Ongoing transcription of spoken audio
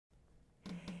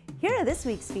Here are this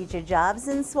week's featured jobs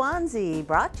in Swansea,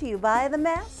 brought to you by the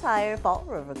MASSHIRE Fall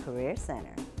River Career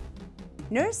Center.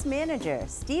 Nurse Manager,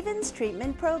 Stevens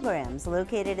Treatment Programs,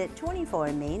 located at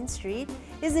 24 Main Street,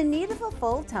 is in need of a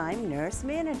full-time nurse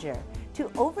manager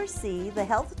to oversee the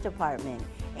health department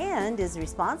and is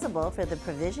responsible for the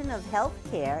provision of health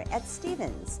care at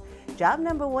Stevens. Job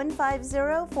number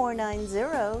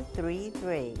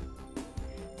 150-490-33.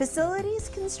 Facilities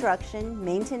Construction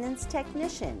Maintenance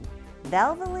Technician,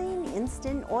 Valvoline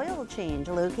Instant Oil Change,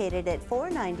 located at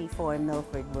 494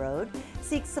 Milford Road,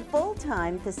 seeks a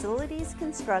full-time facilities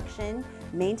construction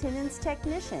maintenance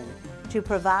technician to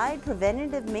provide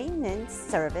preventative maintenance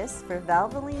service for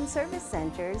Valvoline service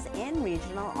centers and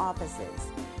regional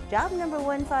offices. Job number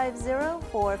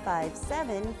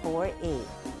 150-45748.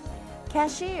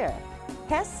 Cashier,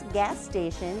 Hess Gas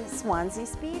Station, Swansea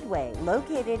Speedway,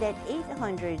 located at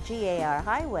 800 GAR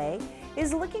Highway,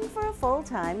 is looking for a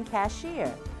full-time cashier,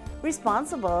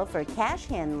 responsible for cash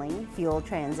handling, fuel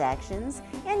transactions,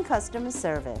 and customer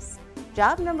service.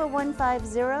 Job number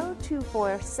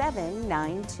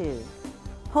 150-24792.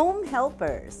 Home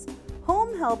Helpers.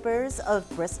 Home Helpers of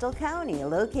Bristol County,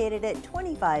 located at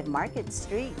 25 Market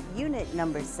Street, Unit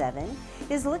number 7,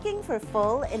 is looking for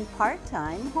full and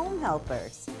part-time home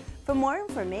helpers. For more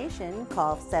information,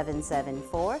 call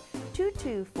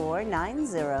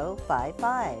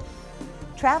 774-224-9055.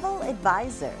 Travel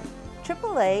Advisor,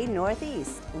 AAA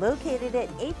Northeast, located at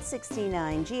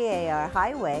 869 GAR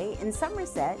Highway in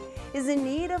Somerset, is in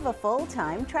need of a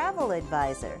full-time travel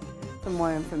advisor. For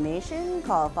more information,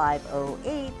 call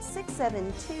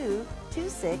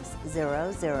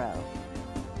 508-672-2600.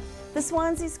 The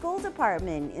Swansea School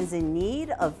Department is in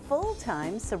need of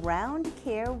full-time surround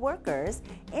care workers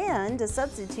and a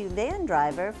substitute van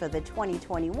driver for the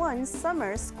 2021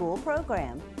 summer school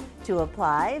program. To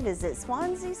apply, visit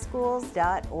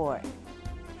swanseaschools.org.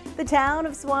 The Town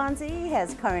of Swansea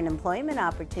has current employment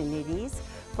opportunities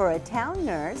for a town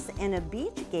nurse and a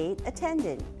beach gate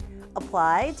attendant.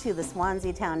 Apply to the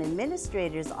Swansea Town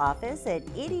Administrator's Office at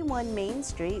 81 Main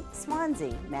Street,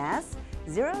 Swansea, Mass.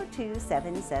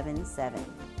 02777.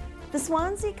 The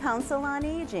Swansea Council on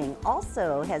Aging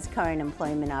also has current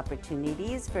employment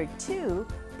opportunities for 2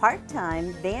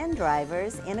 part-time van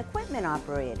drivers and equipment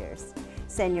operators.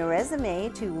 Send your resume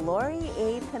to Lori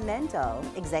A. Pimento,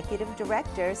 Executive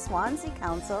Director, Swansea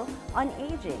Council on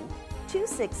Aging,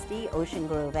 260 Ocean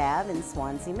Grove Ave in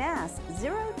Swansea, Mass.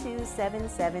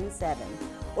 02777,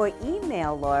 or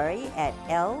email Lori at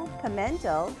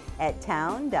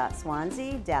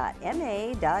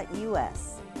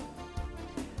lpimento@town.swansea.ma.us.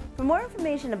 For more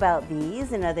information about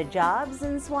these and other jobs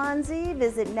in Swansea,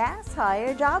 visit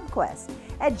MASSHIRE JobQuest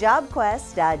at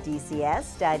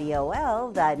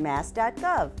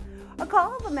jobquest.dcs.eol.mass.gov or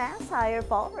call the MASSHIRE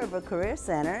Fall River Career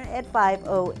Center at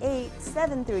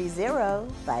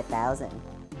 508-730-5000.